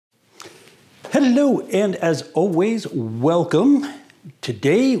Hello, and as always, welcome.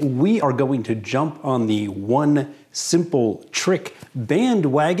 Today we are going to jump on the one simple trick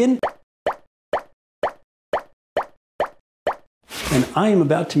bandwagon. And I am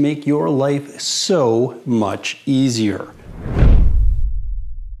about to make your life so much easier.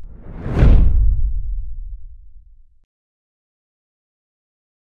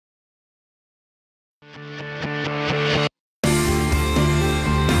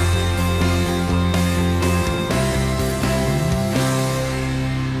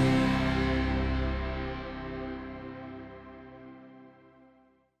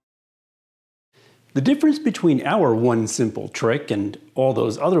 The difference between our one simple trick and all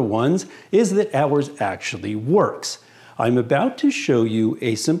those other ones is that ours actually works. I'm about to show you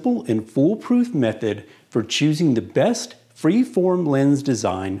a simple and foolproof method for choosing the best freeform lens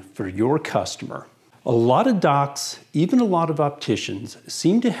design for your customer. A lot of docs, even a lot of opticians,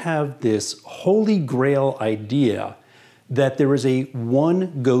 seem to have this holy grail idea that there is a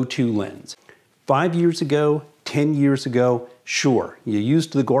one go-to lens. 5 years ago, 10 years ago, sure, you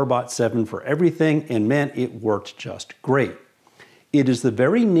used the Gorbot 7 for everything, and man, it worked just great. It is the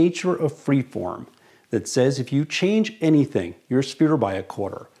very nature of freeform that says if you change anything, your sphere by a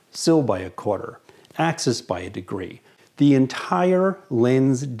quarter, sill by a quarter, axis by a degree, the entire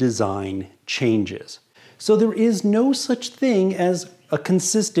lens design changes. So there is no such thing as a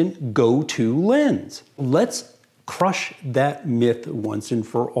consistent go-to lens. Let's crush that myth once and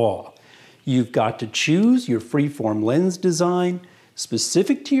for all. You've got to choose your freeform lens design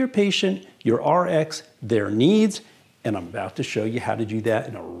specific to your patient, your RX, their needs, and I'm about to show you how to do that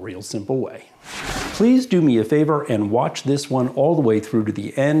in a real simple way. Please do me a favor and watch this one all the way through to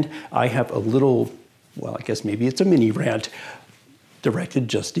the end. I have a little, well, I guess maybe it's a mini rant directed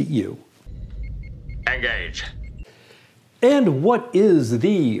just at you. Engage. And what is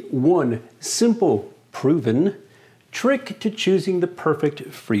the one simple, proven trick to choosing the perfect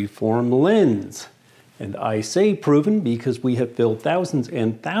freeform lens? And I say proven because we have filled thousands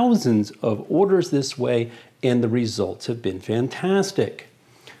and thousands of orders this way, and the results have been fantastic.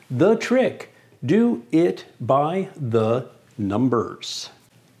 The trick: do it by the numbers.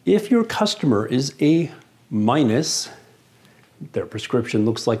 If your customer is a minus, their prescription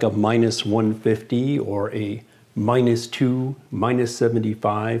looks like a minus 150 or a -2,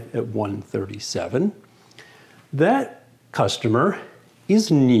 -75 at 137, that customer is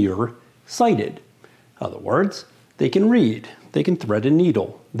near-sighted. In other words, they can read, they can thread a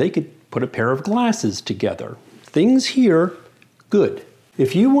needle, they could put a pair of glasses together. Things here, good.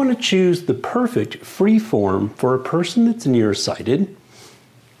 If you want to choose the perfect freeform for a person that's nearsighted,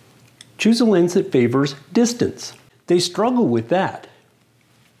 choose a lens that favors distance. They struggle with that.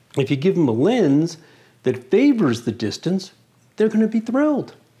 If you give them a lens that favors the distance, they're going to be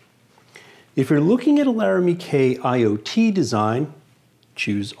thrilled. If you're looking at a Laramy-K IoT design,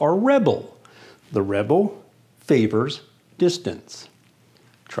 choose our Rebel. The Rebel favors distance.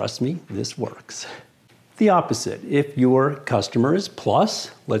 Trust me, this works. The opposite, if your customer is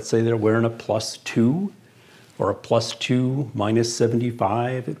plus, let's say they're wearing a +2 or a +2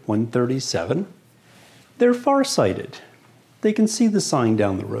 -75 at 137, they're farsighted. They can see the sign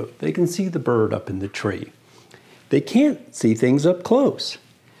down the road. They can see the bird up in the tree. They can't see things up close.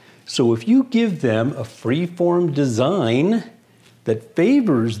 So if you give them a freeform design that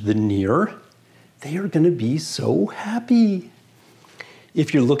favors the near, they are going to be so happy.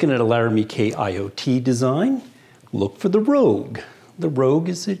 If you're looking at a Laramy-K IoT design, look for the Rogue. The Rogue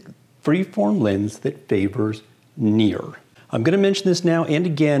is a freeform lens that favors near. I'm going to mention this now and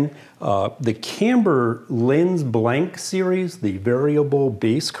again. The Camber lens blank series, the variable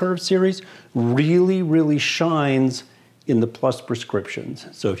base curve series, really shines in the plus prescriptions.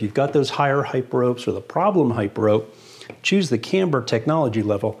 So if you've got those higher hyperopes or the problem hyperope, choose the Camber technology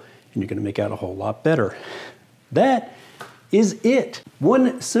level and you're going to make out a whole lot better. That is it.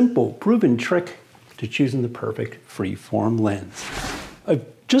 One simple proven trick to choosing the perfect freeform lens. I've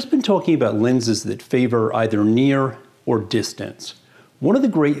just been talking about lenses that favor either near or distance. One of the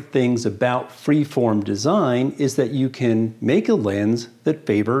great things about freeform design is that you can make a lens that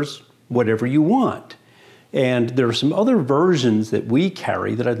favors whatever you want. And there are some other versions that we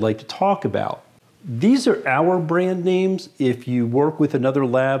carry that I'd like to talk about. These are our brand names. If you work with another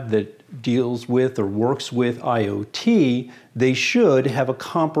lab that deals with or works with IoT, they should have a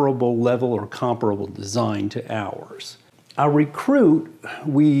comparable level or comparable design to ours. Our Recruit,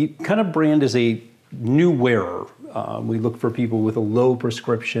 we kind of brand as a new wearer. We look for people with a low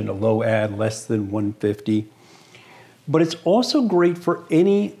prescription, a low ad, less than 150. But it's also great for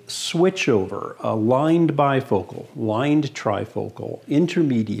any switchover, a lined bifocal, lined trifocal,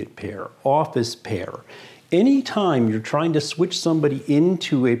 intermediate pair, office pair. Anytime you're trying to switch somebody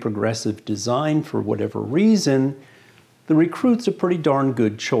into a progressive design for whatever reason, the Recruit's a pretty darn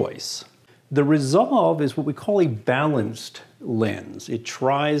good choice. The Resolve is what we call a balanced lens. It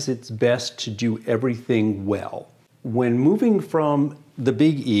tries its best to do everything well. When moving from the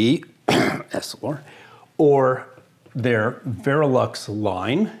Big E, Essilor, or their Verilux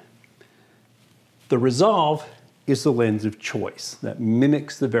line, the Resolve is the lens of choice that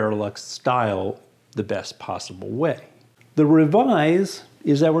mimics the Verilux style the best possible way. The Revise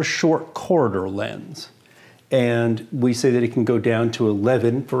is our short corridor lens, and we say that it can go down to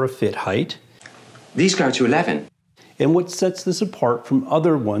 11 for a fit height. These go to 11. And what sets this apart from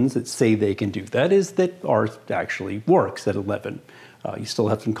other ones that say they can do that is that ours actually works at 11. You still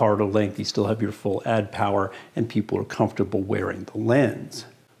have some corridor length, you still have your full ad power, and people are comfortable wearing the lens.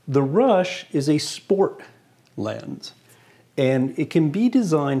 The Rush is a sport lens, and it can be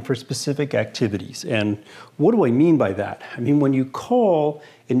designed for specific activities. And what do I mean by that? I mean, when you call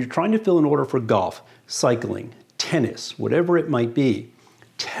and you're trying to fill an order for golf, cycling, tennis, whatever it might be,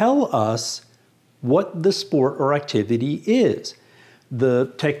 tell us what the sport or activity is.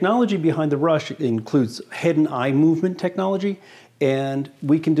 The technology behind the Rush includes head and eye movement technology, and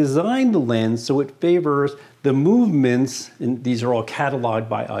we can design the lens so it favors the movements, and these are all cataloged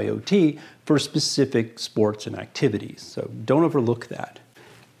by IoT, for specific sports and activities. So don't overlook that.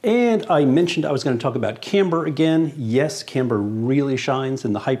 And I mentioned I was going to talk about Camber again. Yes, Camber really shines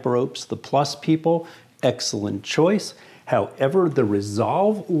in the Hyperopes, the Plus people. Excellent choice. However, the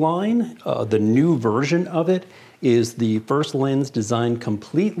Resolve line, the new version of it, is the first lens designed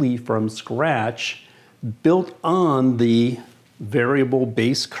completely from scratch, built on the variable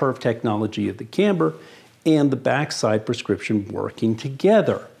base curve technology of the Camber and the backside prescription working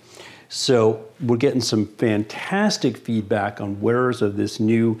together. So we're getting some fantastic feedback on wearers of this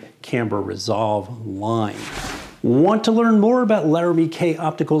new Camber Resolve line. Want to learn more about Laramy-K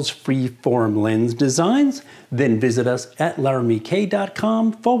Optical's freeform lens designs? Then visit us at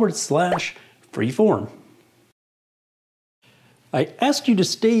laramyk.com/freeform. I asked you to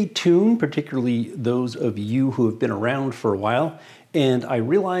stay tuned, particularly those of you who have been around for a while, and I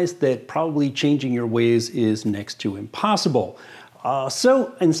realized that probably changing your ways is next to impossible.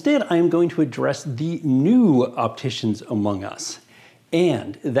 So instead, I am going to address the new opticians among us.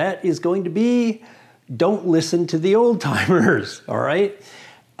 And that is going to be, don't listen to the old timers, all right?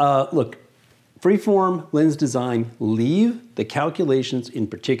 Look, freeform lens design, leave the calculations, in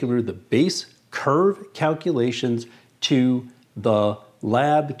particular the base curve calculations, to the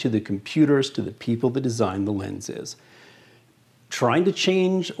lab, to the computers, to the people that design the lenses. Trying to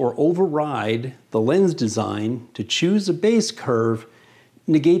change or override the lens design to choose a base curve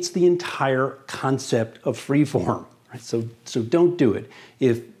negates the entire concept of freeform. Right? So don't do it.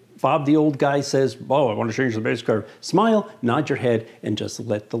 If Bob the old guy says, oh, I want to change the base curve, smile, nod your head, and just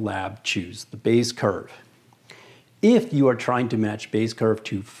let the lab choose the base curve. If you are trying to match base curve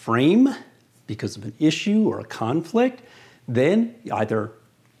to frame because of an issue or a conflict, then either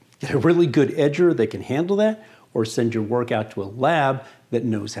get a really good edger that can handle that, or send your work out to a lab that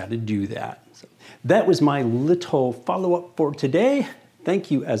knows how to do that. So that was my little follow-up for today.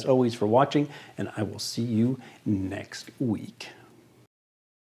 Thank you, as always, for watching, and I will see you next week.